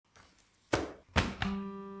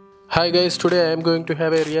Hi guys, today I am going to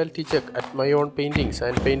have a reality check at my own paintings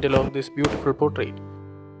and paint along this beautiful portrait.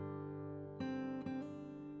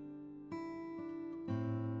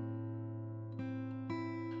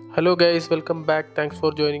 Hello guys, welcome back. Thanks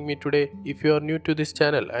for joining me today. If you are new to this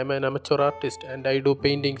channel, I am an amateur artist and I do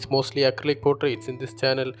paintings, mostly acrylic portraits in this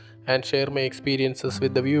channel and share my experiences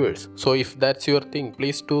with the viewers. So if that's your thing,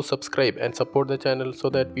 please do subscribe and support the channel so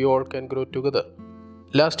that we all can grow together.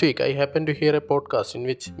 Last week, I happened to hear a podcast in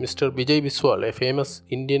which Mr. Vijay Biswal, a famous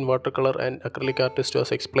Indian watercolor and acrylic artist,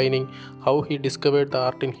 was explaining how he discovered the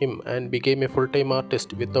art in him and became a full-time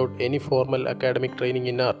artist without any formal academic training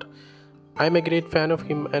in art. I am a great fan of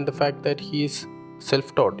him, and the fact that he is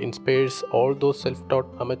self-taught inspires all those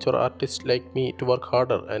self-taught amateur artists like me to work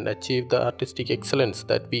harder and achieve the artistic excellence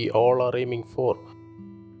that we all are aiming for.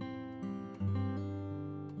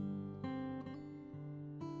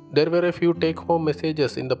 There were a few take home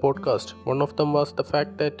messages in the podcast. One of them was the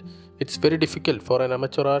fact that it's very difficult for an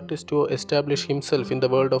amateur artist to establish himself in the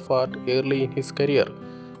world of art early in his career.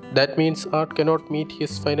 That means art cannot meet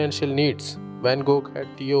his financial needs. Van Gogh had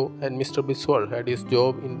Theo, and Mr. Biswal had his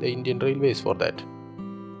job in the Indian Railways for that.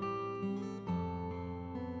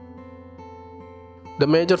 The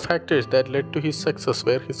major factors that led to his success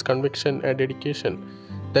were his conviction and dedication.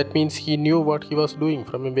 That means he knew what he was doing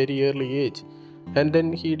from a very early age, and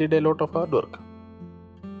then he did a lot of hard work.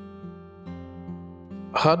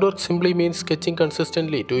 Hard work simply means sketching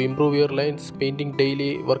consistently to improve your lines, painting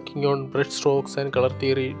daily, working on brush strokes and color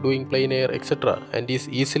theory, doing plein air, etc., and is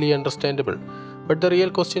easily understandable. But the real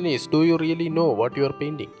question is, do you really know what you are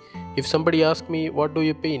painting? If somebody asks me, what do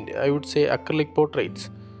you paint? I would say acrylic portraits.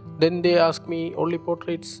 Then they ask me, only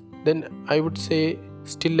portraits? Then I would say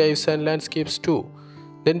still lifes and landscapes too.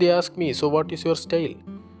 Then they ask me, so what is your style?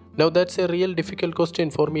 Now that's a real difficult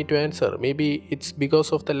question for me to answer. Maybe it's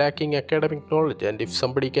because of the lacking academic knowledge, and if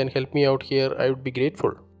somebody can help me out here, I would be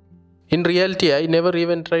grateful. In reality, I never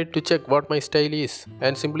even tried to check what my style is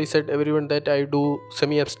and simply said everyone that I do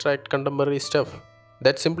semi-abstract contemporary stuff.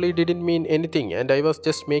 That simply didn't mean anything, and I was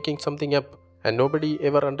just making something up, and nobody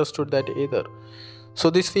ever understood that either. So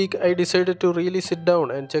this week I decided to really sit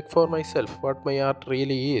down and check for myself what my art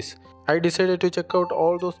really is. I decided to check out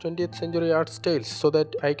all those 20th century art styles so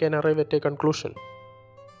that I can arrive at a conclusion.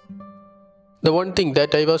 The one thing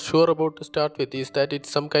that I was sure about to start with is that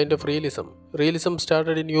it's some kind of realism. Realism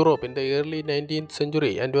started in Europe in the early 19th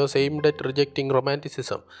century and was aimed at rejecting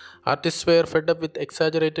romanticism. Artists were fed up with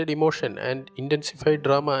exaggerated emotion and intensified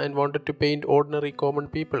drama and wanted to paint ordinary common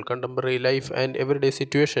people, contemporary life and everyday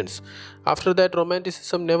situations. After that,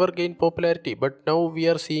 romanticism never gained popularity, but now we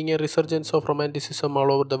are seeing a resurgence of romanticism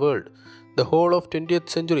all over the world. The whole of 20th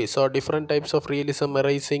century saw different types of realism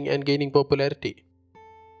arising and gaining popularity.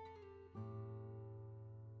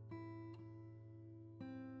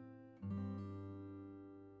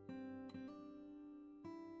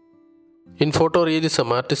 In photorealism,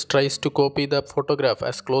 artist tries to copy the photograph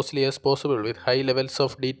as closely as possible with high levels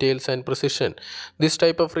of details and precision. This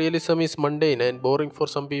type of realism is mundane and boring for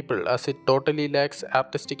some people as it totally lacks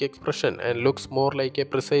artistic expression and looks more like a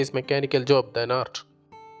precise mechanical job than art.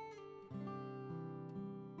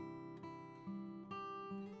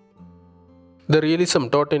 The realism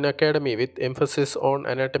taught in academy with emphasis on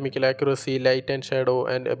anatomical accuracy, light and shadow,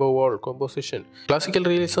 and above all, composition. Classical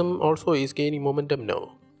realism also is gaining momentum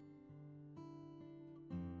now.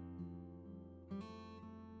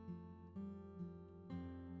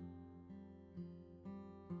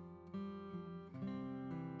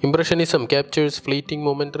 Impressionism captures fleeting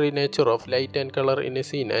momentary nature of light and color in a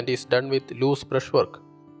scene and is done with loose brushwork.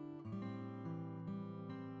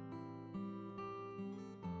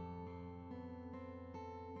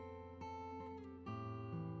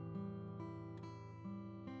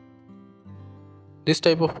 This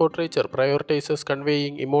type of portraiture prioritizes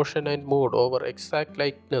conveying emotion and mood over exact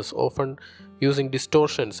likeness, often using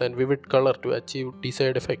distortions and vivid color to achieve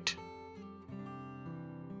desired effect.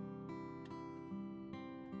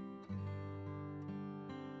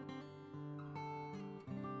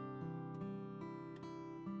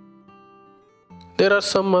 There are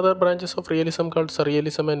some other branches of realism called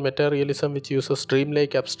surrealism and meta-realism, which uses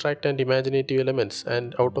dreamlike, abstract and imaginative elements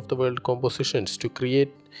and out-of-the-world compositions to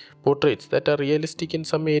create portraits that are realistic in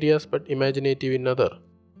some areas but imaginative in others.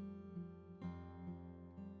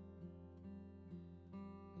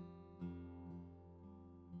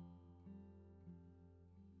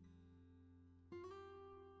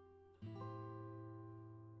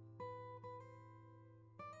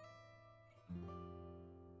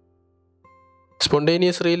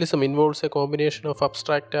 Spontaneous realism involves a combination of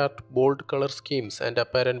abstract art, bold color schemes, and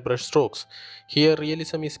apparent brushstrokes. Here,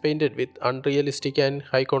 realism is painted with unrealistic and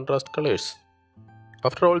high contrast colors.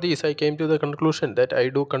 After all this, I came to the conclusion that I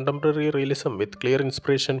do contemporary realism with clear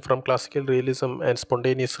inspiration from classical realism and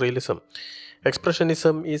spontaneous realism.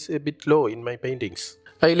 Expressionism is a bit low in my paintings.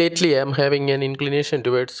 I lately am having an inclination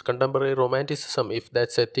towards contemporary romanticism, if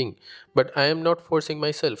that's a thing, but I am not forcing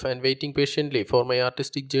myself and waiting patiently for my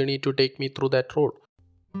artistic journey to take me through that road.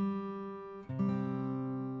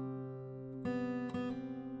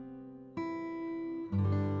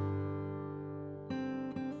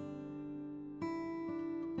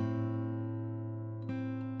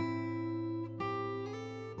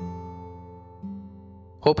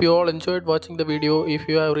 Hope you all enjoyed watching the video. If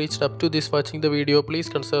you have reached up to this watching the video, please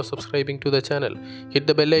consider subscribing to the channel. Hit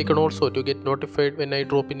the bell icon also to get notified when I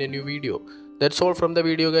drop in a new video. That's all from the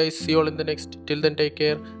video guys. See you all in the next. Till then, take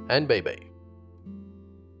care and bye bye.